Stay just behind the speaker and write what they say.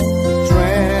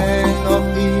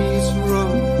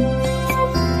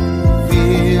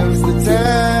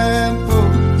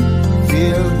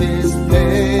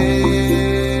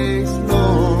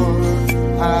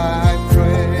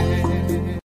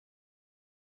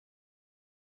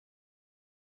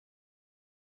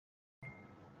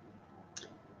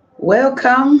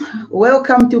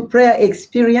Welcome to Prayer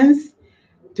Experience.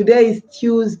 Today is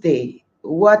Tuesday.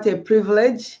 What a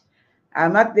privilege.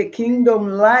 I'm at the Kingdom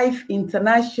Life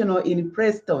International in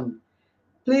Preston.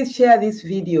 Please share this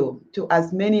video to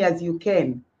as many as you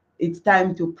can. It's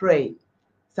time to pray.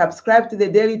 Subscribe to the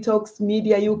Daily Talks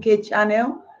Media UK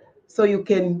channel so you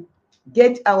can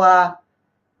get our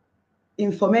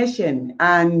information,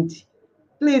 and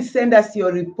please send us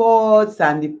your reports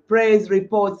and praise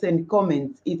reports and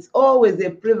comments. It's always a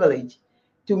privilege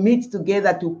to meet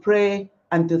together to pray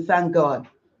and to thank God.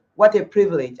 What a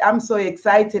privilege. I'm so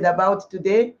excited about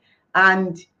today.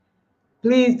 And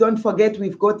please don't forget,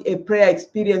 we've got a prayer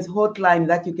experience hotline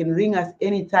that you can ring us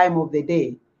any time of the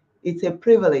day. It's a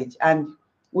privilege and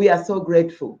we are so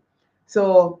grateful.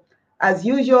 So as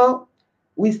usual,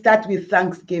 we start with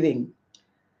Thanksgiving.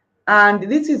 And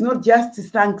this is not just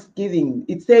thanksgiving.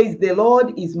 It says, the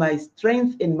Lord is my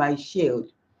strength and my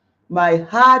shield. My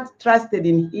heart trusted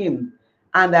in him,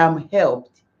 and I am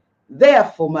helped.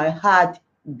 Therefore, my heart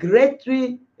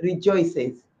greatly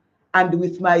rejoices, and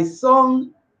with my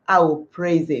song I will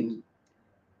praise him.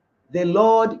 The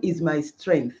Lord is my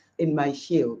strength and my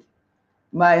shield.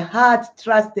 My heart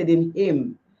trusted in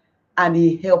him, and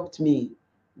he helped me.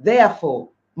 Therefore,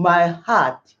 my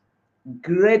heart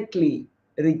greatly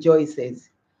rejoices.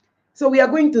 So we are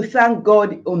going to thank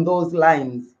God on those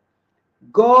lines.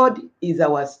 God is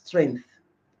our strength.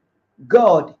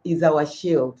 God is our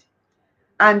shield.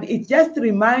 And it just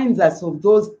reminds us of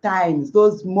those times,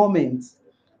 those moments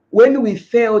when we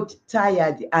felt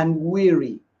tired and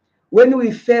weary, when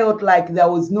we felt like there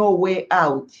was no way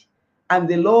out, and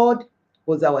the Lord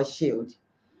was our shield.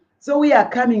 So we are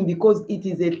coming because it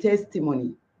is a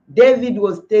testimony. David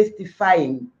was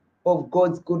testifying of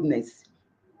God's goodness.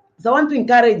 So I want to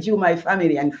encourage you, my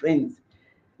family and friends.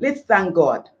 Let's thank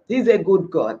God. He's a good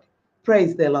God.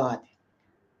 Praise the Lord.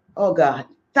 Oh God,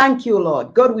 thank you,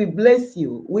 Lord. God, we bless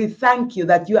you. We thank you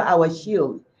that you are our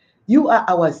shield. You are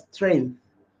our strength.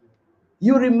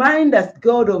 You remind us,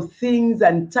 God, of things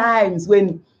and times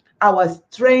when our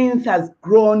strength has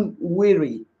grown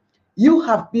weary. You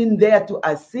have been there to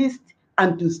assist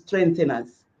and to strengthen us.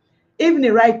 Even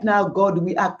right now, God,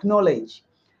 we acknowledge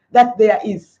that there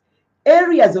is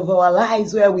areas of our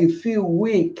lives where we feel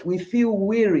weak, we feel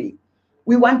weary.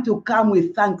 We want to come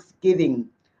with thanksgiving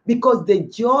because the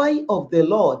joy of the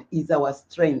Lord is our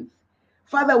strength.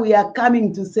 Father, we are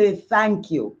coming to say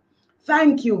thank you.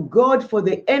 Thank you, God, for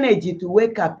the energy to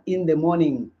wake up in the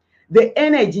morning, the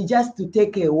energy just to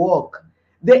take a walk,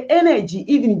 the energy,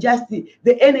 even just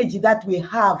the energy that we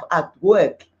have at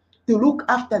work to look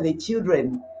after the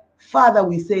children. Father,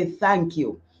 we say thank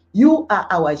you. You are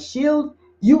our shield.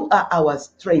 You are our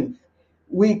strength.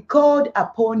 We called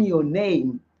upon your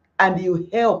name and you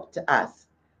helped us.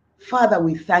 Father,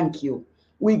 we thank you.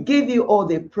 We give you all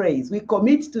the praise. We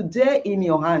commit today in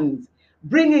your hands,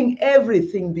 bringing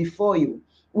everything before you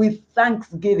with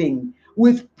thanksgiving,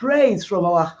 with praise from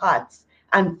our hearts.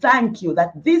 And thank you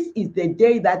that this is the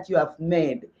day that you have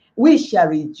made. We shall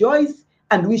rejoice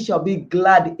and we shall be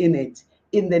glad in it.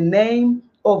 In the name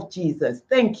of Jesus.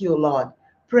 Thank you, Lord.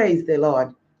 Praise the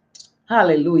Lord.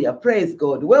 Hallelujah. Praise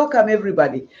God. Welcome,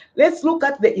 everybody. Let's look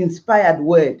at the inspired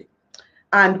word.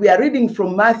 And we are reading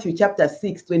from Matthew chapter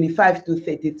 6, 25 to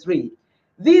 33.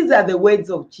 These are the words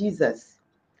of Jesus.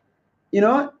 You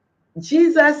know,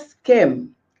 Jesus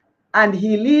came and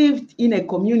he lived in a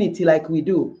community like we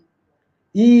do.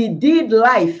 He did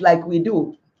life like we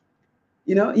do.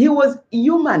 You know, he was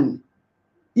human.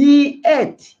 He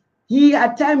ate. He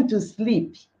had time to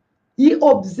sleep. He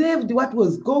observed what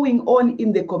was going on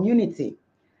in the community.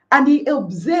 And he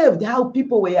observed how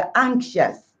people were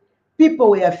anxious.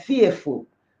 People were fearful.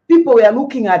 People were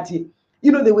looking at it.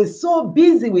 You know, they were so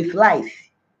busy with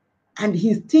life. And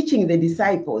he's teaching the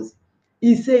disciples.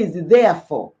 He says,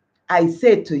 therefore, I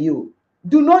say to you,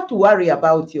 do not worry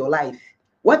about your life.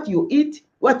 What you eat,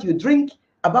 what you drink,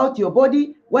 about your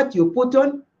body, what you put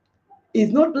on. Is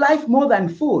not life more than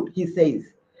food, he says,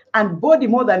 and body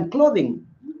more than clothing?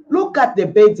 Look at the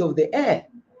birds of the air,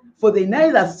 for they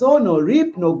neither sow nor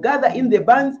reap nor gather in the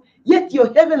barns, yet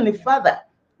your heavenly Father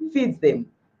feeds them.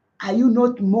 Are you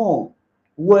not more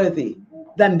worthy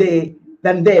than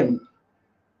them?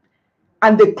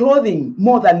 And the clothing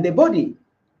more than the body?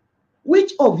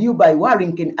 Which of you by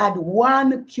worrying can add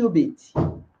 1 cubit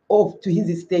to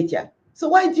his stature? So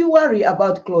why do you worry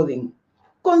about clothing?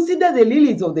 Consider the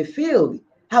lilies of the field,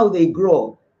 how they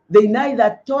grow. They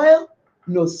neither toil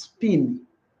nor spin.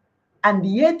 And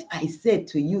yet I said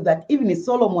to you that even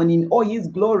Solomon in all his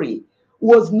glory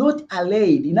was not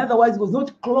arrayed. In other words, was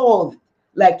not clothed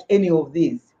like any of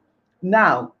these.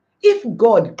 Now, If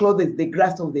God clothes the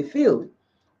grass of the field,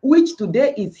 which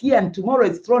today is here and tomorrow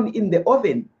is thrown in the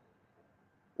oven,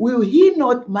 will he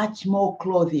not much more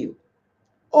clothe you,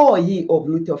 O ye of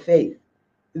little faith?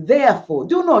 Therefore,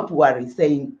 do not worry,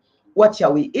 saying, what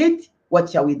shall we eat? What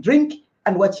shall we drink?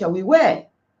 And what shall we wear?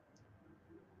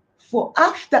 For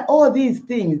after all these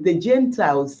things the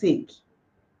Gentiles seek.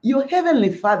 Your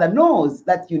heavenly Father knows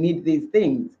that you need these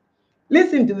things.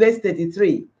 Listen to verse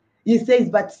 33. He says,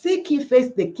 but seek ye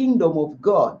first the kingdom of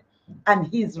God and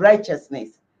his righteousness,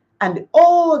 and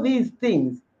all these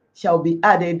things shall be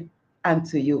added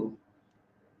unto you.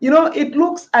 You know, it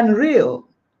looks unreal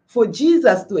for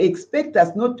Jesus to expect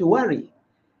us not to worry.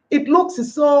 It looks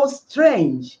so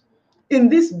strange in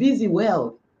this busy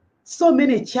world. So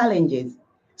many challenges,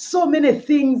 so many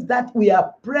things that we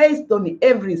are pressed on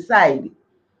every side.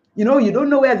 You know, you don't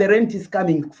know where the rent is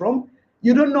coming from.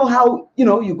 You don't know how,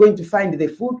 you're going to find the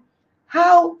food.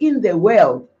 How in the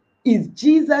world is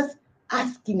Jesus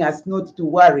asking us not to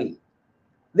worry?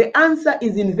 The answer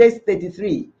is in verse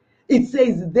 33. It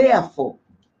says, therefore,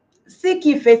 seek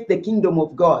ye first the kingdom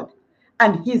of God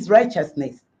and his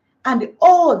righteousness, and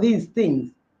all these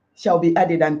things shall be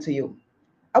added unto you.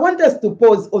 I want us to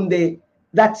pause on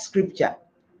that scripture.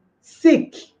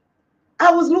 Seek.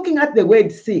 I was looking at the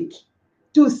word seek.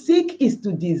 To seek is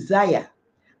to desire.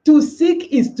 To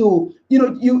seek is to,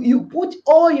 you put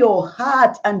all your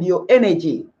heart and your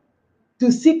energy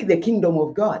to seek the kingdom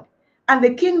of God. And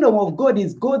the kingdom of God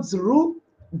is God's rule,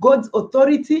 God's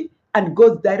authority, and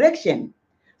God's direction.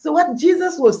 So what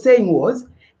Jesus was saying was,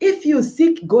 if you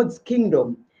seek God's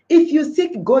kingdom, if you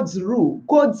seek God's rule,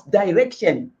 God's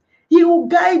direction, he will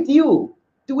guide you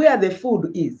to where the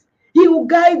food is. He will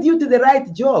guide you to the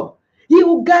right job. He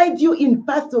will guide you in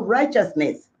paths of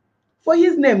righteousness for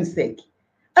his name's sake.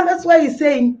 And that's why he's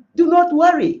saying, do not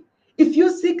worry. If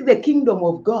you seek the kingdom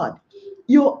of God,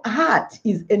 your heart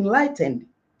is enlightened.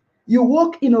 You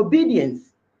walk in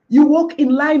obedience. You walk in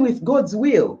line with God's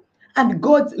will. And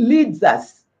God leads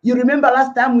us. You remember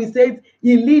last time we said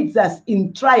he leads us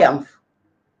in triumph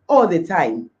all the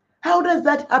time. How does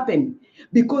that happen?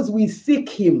 Because we seek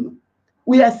him.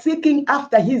 We are seeking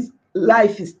after his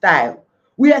lifestyle.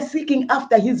 We are seeking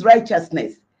after his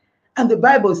righteousness. And the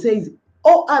Bible says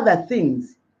all other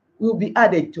things will be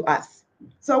added to us.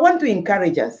 So I want to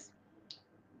encourage us.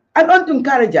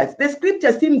 The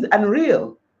scripture seems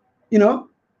unreal.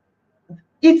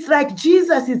 It's like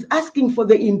Jesus is asking for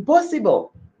the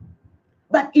impossible.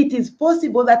 But it is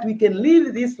possible that we can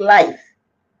live this life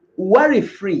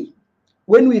worry-free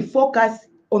when we focus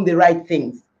on the right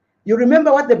things. You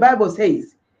remember what the Bible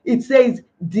says? It says,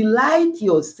 delight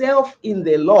yourself in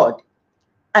the Lord,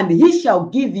 and he shall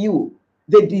give you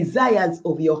the desires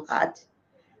of your heart.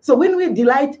 So when we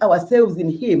delight ourselves in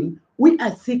him, we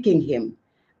are seeking him.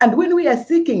 And when we are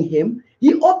seeking him,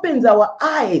 he opens our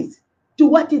eyes to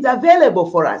what is available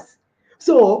for us.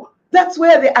 So that's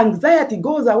where the anxiety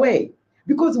goes away,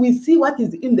 because we see what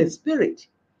is in the spirit.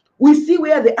 We see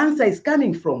where the answer is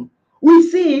coming from. We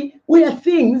see where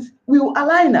things will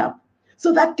align up.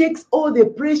 So that takes all the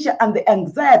pressure and the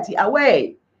anxiety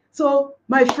away. So,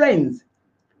 my friends,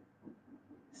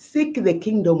 seek the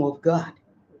kingdom of God.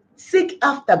 Seek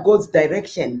after God's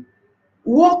direction.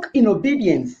 Walk in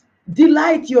obedience.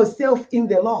 Delight yourself in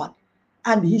the Lord,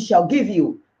 and he shall give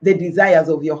you the desires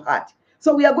of your heart.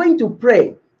 So we are going to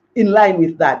pray in line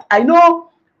with that. I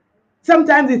know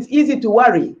sometimes it's easy to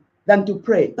worry than to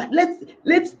pray, but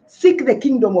let's seek the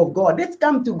kingdom of God. Let's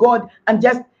come to God and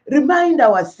just remind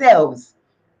ourselves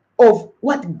of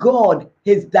what God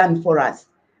has done for us.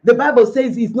 The Bible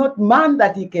says he's not man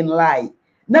that he can lie,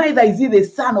 neither is he the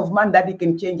son of man that he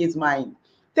can change his mind.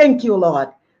 Thank you, Lord.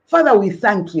 Father, we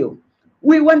thank you.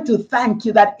 We want to thank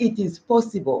you that it is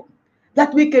possible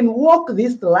that we can walk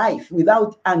this life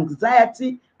without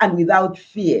anxiety and without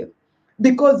fear,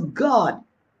 because God,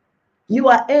 you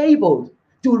are able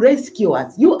to rescue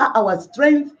us. You are our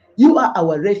strength. You are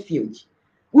our refuge.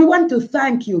 We want to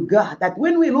thank you, God, that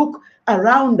when we look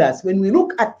around us, when we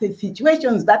look at the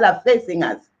situations that are facing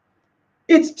us,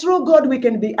 it's true, God, we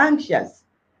can be anxious,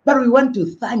 but we want to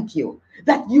thank you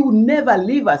that you never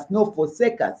leave us nor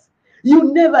forsake us.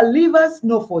 You never leave us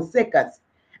nor forsake us.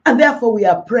 And therefore we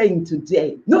are praying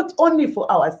today, not only for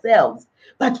ourselves,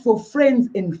 but for friends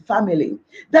and family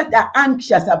that are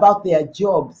anxious about their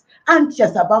jobs,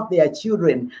 anxious about their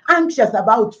children, anxious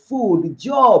about food,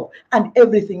 job, and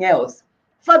everything else.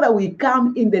 Father, we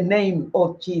come in the name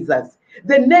of Jesus,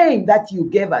 the name that you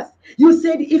gave us. You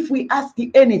said if we ask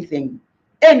you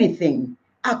anything,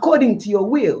 according to your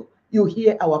will, you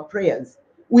hear our prayers.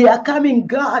 We are coming,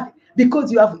 God,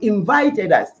 because you have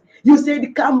invited us. You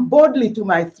said, come boldly to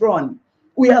my throne.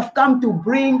 We have come to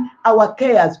bring our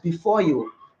cares before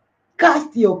you.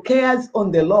 Cast your cares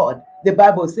on the Lord, the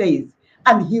Bible says,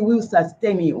 and he will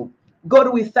sustain you.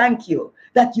 God, we thank you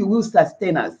that you will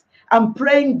sustain us. I'm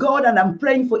praying, God, and I'm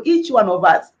praying for each one of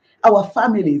us, our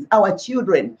families, our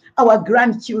children, our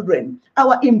grandchildren,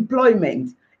 our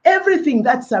employment, everything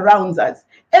that surrounds us,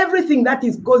 everything that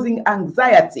is causing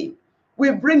anxiety.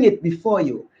 We bring it before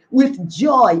you with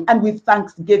joy and with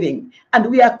thanksgiving.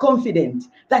 And we are confident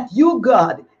that you,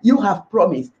 God, you have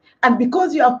promised. And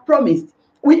because you have promised,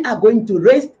 we are going to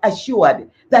rest assured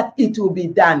that it will be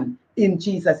done in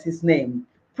Jesus' name.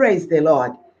 Praise the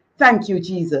Lord. Thank you,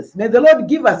 Jesus. May the Lord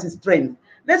give us his strength.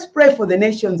 Let's pray for the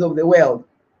nations of the world.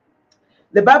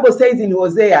 The Bible says in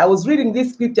Hosea, I was reading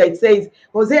this scripture, it says,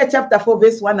 Hosea chapter 4,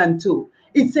 verse 1 and 2.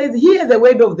 It says, hear the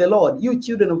word of the Lord, you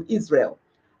children of Israel.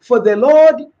 For the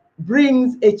Lord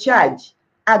brings a charge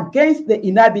against the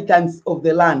inhabitants of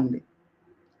the land.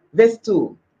 Verse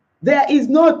 2. There is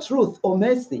no truth or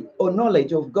mercy or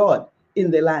knowledge of God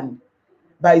in the land.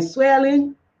 By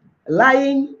swearing,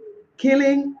 lying,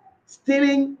 killing,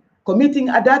 stealing, committing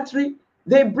adultery,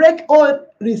 they break all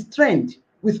restraint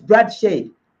with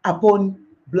bloodshed upon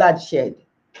bloodshed.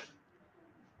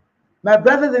 My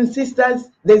brothers and sisters,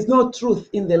 there's no truth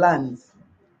in the lands.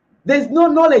 There's no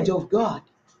knowledge of God.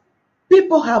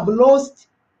 People have lost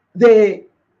the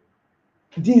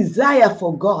desire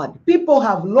for God. People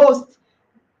have lost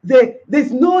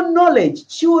there's no knowledge.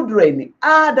 Children,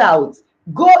 adults,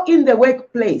 go in the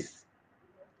workplace.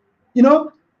 You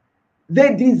know,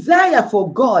 the desire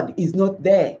for God is not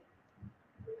there.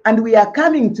 And we are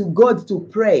coming to God to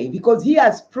pray because he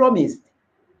has promised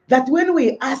that when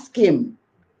we ask him,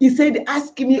 he said,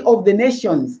 ask me of the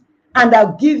nations and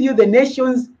I'll give you the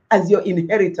nations as your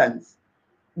inheritance.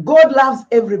 God loves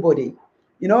everybody.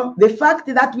 You know, the fact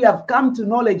that we have come to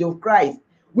knowledge of Christ,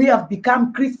 we have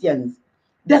become Christians,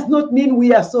 does not mean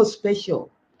we are so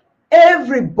special.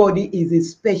 Everybody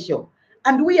is special.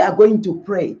 And we are going to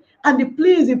pray. And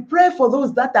please pray for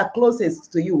those that are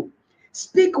closest to you.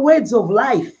 Speak words of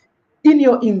life in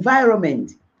your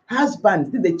environment.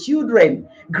 Husbands, the children,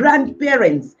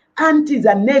 grandparents, aunties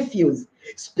and nephews.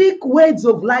 Speak words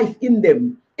of life in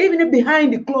them, even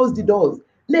behind the closed doors.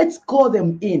 Let's call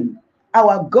them in.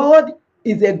 Our God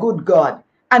is a good God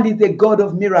and is a God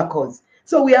of miracles.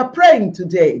 So we are praying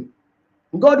today.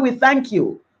 God, we thank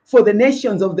you for the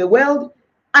nations of the world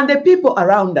and the people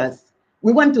around us.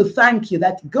 We want to thank you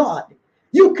that, God,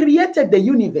 you created the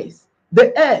universe,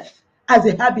 the earth, as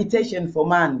a habitation for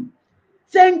man.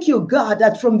 Thank you, God,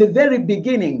 that from the very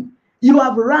beginning, you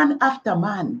have run after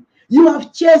man. You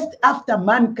have chased after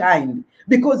mankind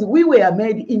because we were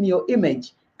made in your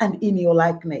image and in your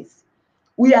likeness.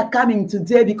 We are coming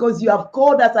today because you have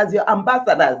called us as your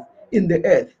ambassadors in the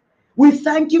earth. We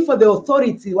thank you for the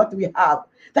authority what we have,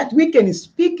 that we can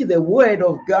speak the word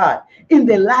of God in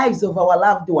the lives of our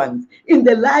loved ones, in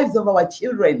the lives of our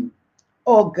children.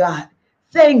 Oh God,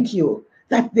 thank you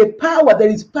that there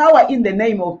is power in the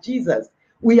name of Jesus.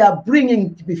 We are bringing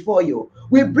before you.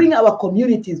 We bring our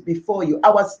communities before you,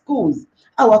 our schools,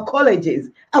 our colleges,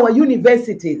 our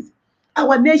universities,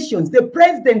 our nations, the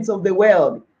presidents of the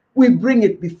world. We bring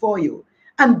it before you.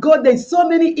 And God, there's so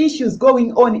many issues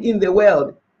going on in the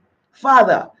world.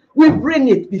 Father, we bring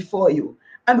it before you.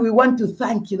 And we want to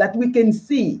thank you that we can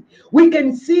see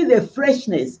the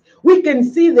freshness. We can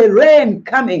see the rain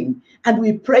coming. And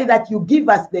we pray that you give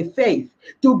us the faith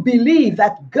to believe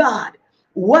that, God,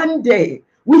 one day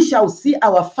we shall see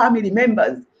our family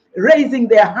members raising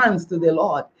their hands to the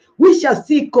Lord. We shall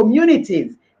see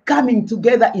communities coming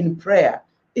together in prayer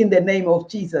in the name of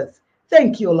Jesus.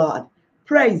 Thank you, Lord.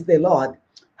 Praise the Lord.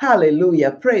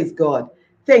 Hallelujah. Praise God.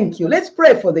 Thank you. Let's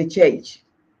pray for the church.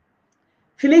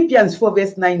 Philippians 4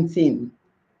 verse 19.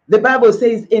 The Bible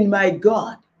says, and my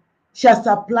God shall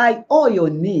supply all your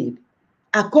need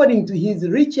according to his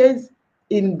riches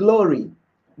in glory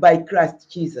by Christ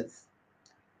Jesus.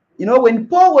 You know, when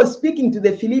Paul was speaking to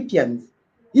the Philippians,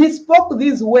 he spoke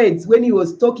these words when he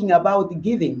was talking about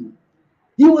giving.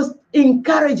 He was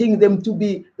encouraging them to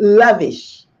be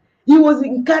lavish. He was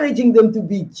encouraging them to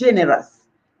be generous.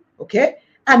 Okay?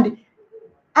 And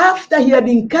after he had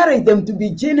encouraged them to be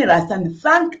generous and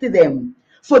thanked them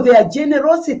for their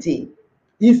generosity,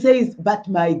 he says, but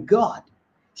my God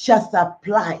shall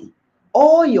supply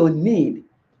all your need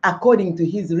according to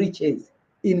his riches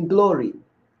in glory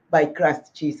by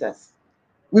Christ Jesus.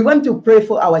 We want to pray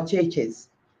for our churches.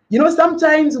 You know,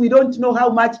 sometimes we don't know how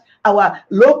much our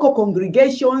local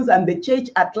congregations and the church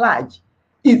at large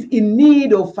is in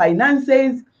need of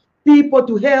finances, people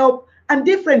to help, and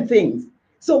different things.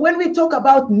 So when we talk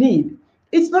about need,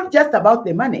 it's not just about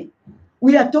the money.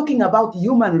 We are talking about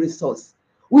human resource.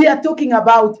 We are talking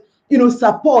about,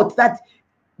 support that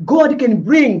God can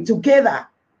bring together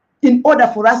in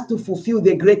order for us to fulfill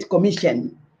the Great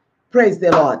Commission. Praise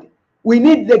the Lord. We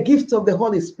need the gifts of the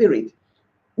Holy Spirit.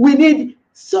 We need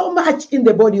so much in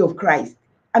the body of Christ.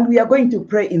 And we are going to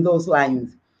pray in those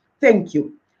lines. Thank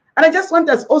you. And I just want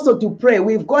us also to pray.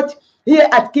 We've got here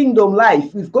at Kingdom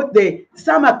Life, we've got the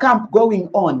summer camp going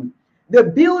on. The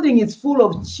building is full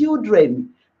of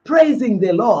children praising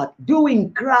the Lord,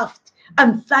 doing craft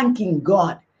and thanking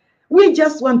God. We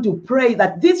just want to pray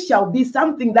that this shall be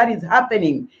something that is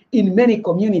happening in many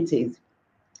communities.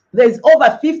 There's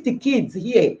over 50 kids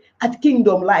here at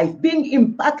Kingdom Life being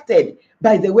impacted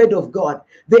by the word of God.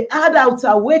 The adults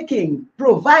are working,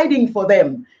 providing for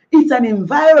them. It's an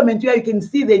environment where you can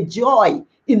see the joy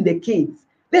in the kids.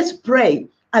 Let's pray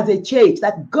as a church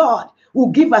that God will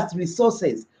give us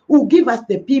resources, will give us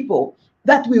the people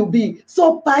that will be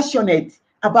so passionate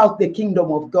about the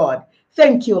kingdom of God.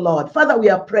 Thank you, Lord. Father, we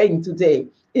are praying today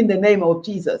in the name of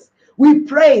Jesus. We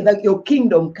pray that your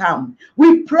kingdom come.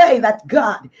 We pray that,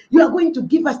 God, you are going to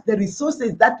give us the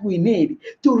resources that we need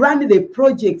to run the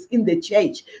projects in the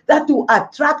church that will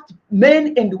attract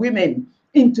men and women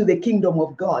into the kingdom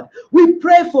of God. We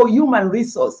pray for human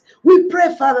resource. We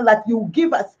pray, Father, that you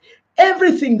give us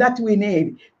everything that we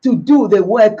need to do the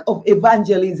work of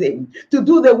evangelism, to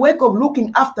do the work of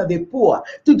looking after the poor,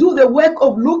 to do the work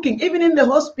of looking, even in the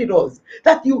hospitals,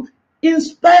 that you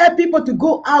inspire people to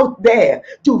go out there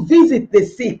to visit the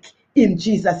sick in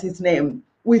Jesus' name.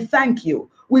 We thank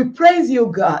you. We praise you,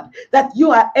 God, that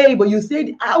you are able. You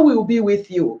said, I will be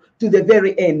with you to the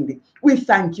very end. We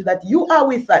thank you that you are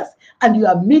with us and you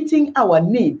are meeting our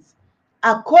needs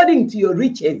according to your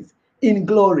riches in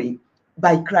glory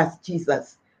by Christ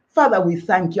Jesus. Father, we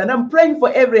thank you. And I'm praying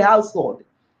for every household,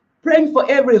 praying for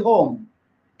every home,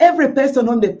 every person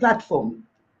on the platform.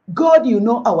 God, you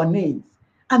know our needs.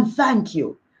 And thank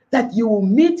you that you will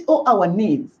meet all our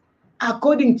needs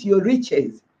according to your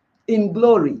riches in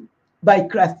glory by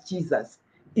Christ Jesus.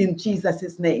 In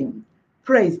Jesus' name.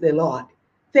 Praise the Lord.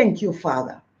 Thank you,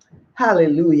 Father.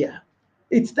 Hallelujah.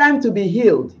 It's time to be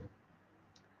healed.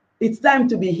 It's time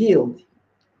to be healed.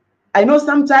 I know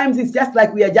sometimes it's just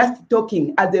like we are just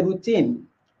talking as a routine.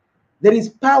 There is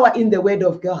power in the word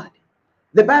of God.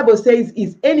 The Bible says,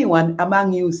 is anyone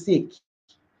among you sick?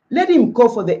 Let him call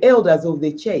for the elders of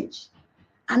the church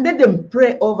and let them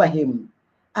pray over him,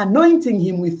 anointing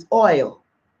him with oil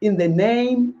in the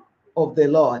name of the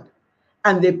Lord.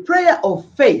 And the prayer of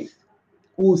faith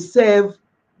will save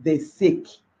the sick.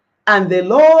 And the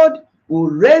Lord will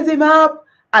raise him up.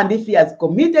 And if he has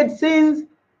committed sins,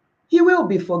 he will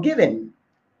be forgiven.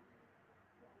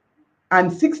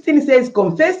 And 16 says,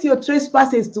 confess your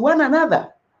trespasses to one another.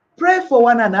 Pray for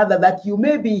one another that you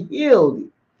may be healed.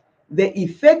 The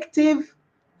effective,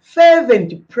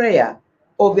 fervent prayer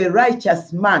of a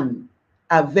righteous man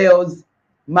avails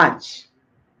much.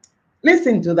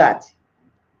 Listen to that.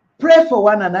 Pray for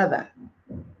one another.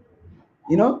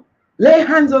 Lay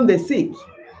hands on the sick.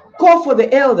 Call for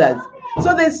the elders.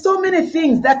 So there's so many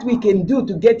things that we can do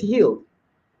to get healed.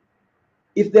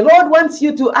 If the Lord wants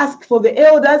you to ask for the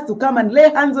elders to come and lay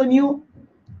hands on you,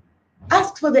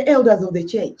 ask for the elders of the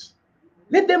church.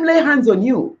 Let them lay hands on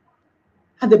you.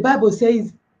 And the Bible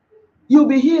says, you'll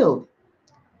be healed.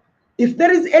 If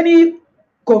there is any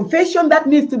confession that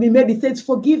needs to be made, it says,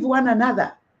 forgive one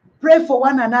another. Pray for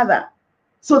one another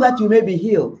so that you may be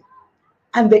healed.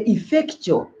 And the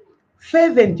effectual,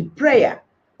 fervent prayer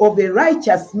of a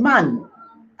righteous man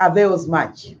avails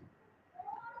much.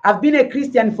 I've been a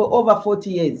Christian for over 40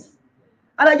 years.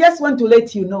 And I just want to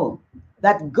let you know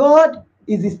that God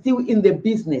is still in the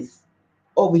business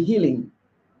of healing.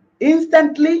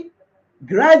 Instantly,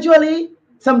 gradually,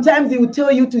 sometimes he will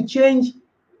tell you to change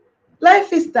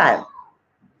lifestyle,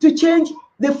 to change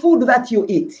the food that you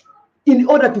eat in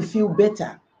order to feel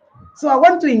better. So I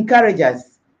want to encourage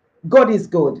us. God is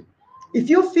good. If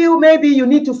you feel maybe you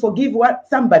need to forgive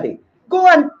somebody, go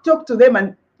and talk to them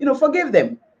and forgive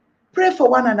them. Pray for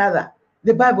one another.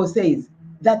 The Bible says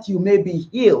that you may be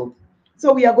healed.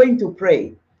 So we are going to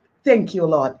pray. Thank you,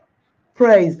 Lord.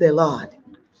 Praise the Lord.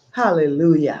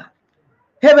 Hallelujah.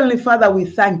 Heavenly Father, we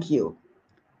thank you.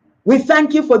 We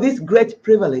thank you for this great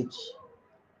privilege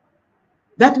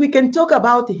that we can talk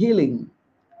about healing.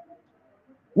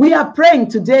 We are praying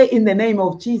today in the name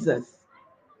of Jesus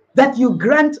that you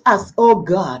grant us, oh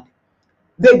God,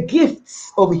 the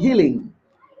gifts of healing,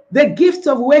 the gifts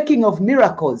of working of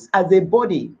miracles as a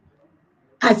body,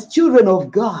 as children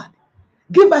of God.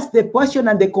 Give us the passion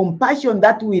and the compassion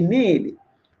that we need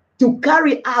to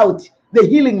carry out the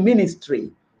healing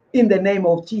ministry in the name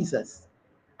of Jesus.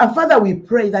 And Father, we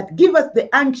pray that give us the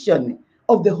unction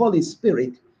of the Holy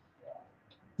Spirit.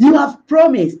 You have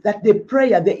promised that the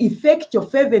prayer, the effectual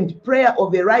fervent prayer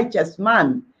of a righteous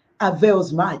man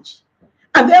avails much.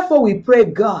 And therefore we pray,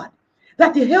 God,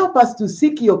 that you help us to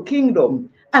seek your kingdom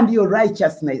and your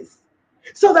righteousness,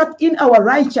 so that in our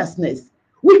righteousness,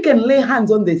 we can lay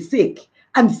hands on the sick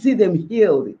and see them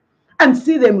healed, and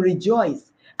see them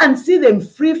rejoice, and see them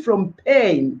free from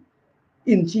pain.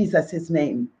 In Jesus'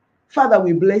 name. Father,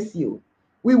 we bless you.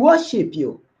 We worship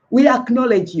you. We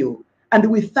acknowledge you.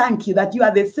 And we thank you that you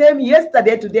are the same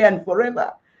yesterday, today, and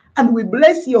forever. And we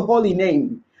bless your holy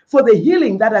name for the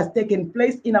healing that has taken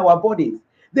place in our bodies,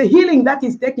 the healing that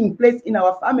is taking place in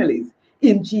our families.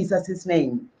 In Jesus'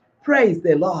 name. Praise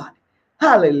the Lord.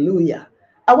 Hallelujah.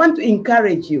 I want to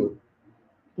encourage you.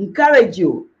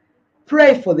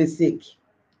 Pray for the sick.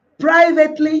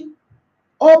 Privately,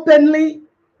 openly,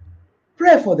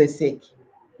 pray for the sick.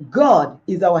 God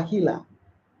is our healer.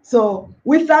 So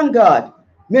we thank God.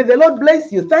 May the Lord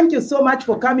bless you. Thank you so much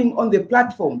for coming on the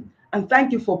platform. And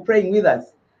thank you for praying with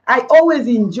us. I always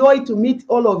enjoy to meet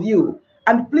all of you.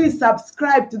 And please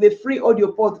subscribe to the free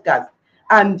audio podcast.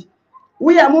 And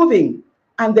we are moving.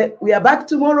 And we are back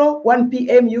tomorrow, 1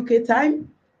 p.m. UK time.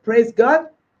 Praise God.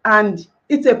 And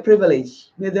it's a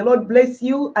privilege. May the Lord bless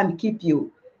you and keep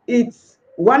you. It's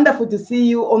wonderful to see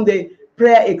you on the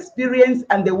prayer experience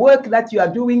and the work that you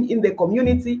are doing in the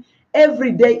community.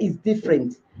 Every day is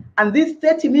different. And these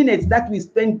 30 minutes that we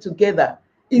spend together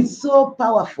is so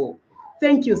powerful.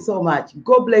 Thank you so much.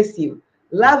 God bless you.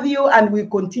 Love you, and we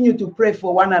continue to pray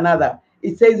for one another.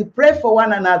 It says, pray for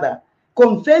one another.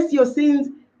 Confess your sins.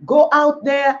 Go out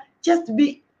there. Just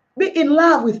be in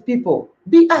love with people.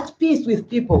 Be at peace with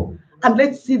people. And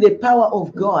let's see the power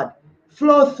of God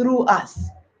flow through us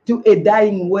to a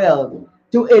dying world,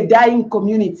 to a dying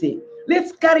community.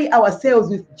 Let's carry ourselves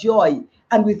with joy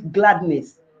and with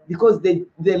gladness, because the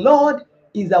Lord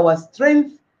is our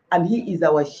strength and he is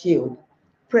our shield.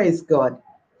 Praise God.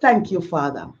 Thank you,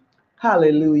 Father.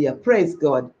 Hallelujah. Praise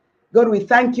God. God, we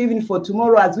thank you even for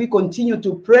tomorrow as we continue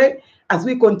to pray, as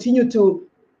we continue to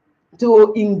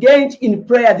engage in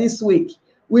prayer this week.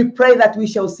 We pray that we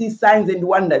shall see signs and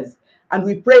wonders. And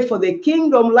we pray for the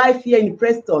kingdom life here in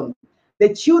Preston.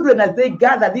 The children, as they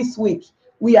gather this week,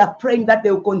 we are praying that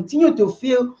they will continue to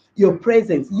feel your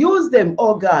presence. Use them,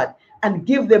 oh God, and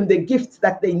give them the gifts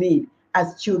that they need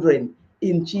as children.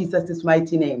 In Jesus'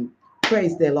 mighty name.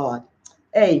 Praise the Lord.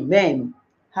 Amen.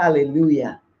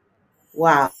 Hallelujah.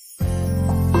 Wow.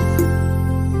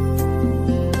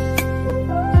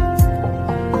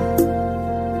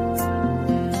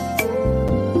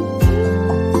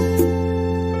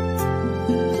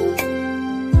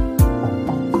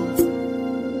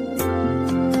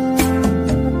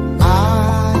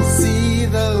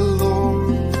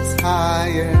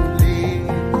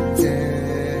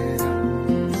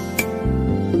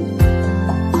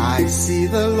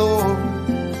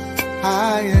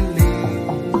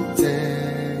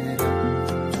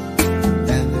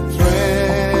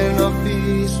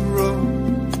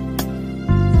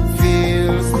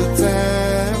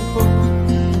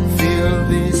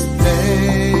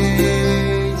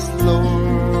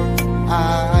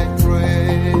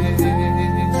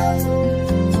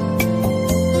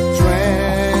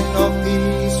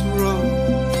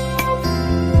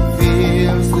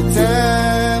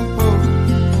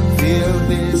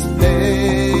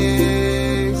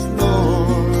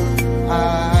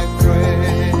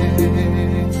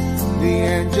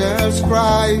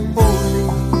 Cry holy,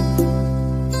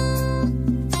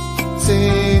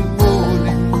 sing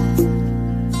holy,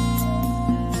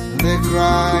 they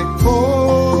cry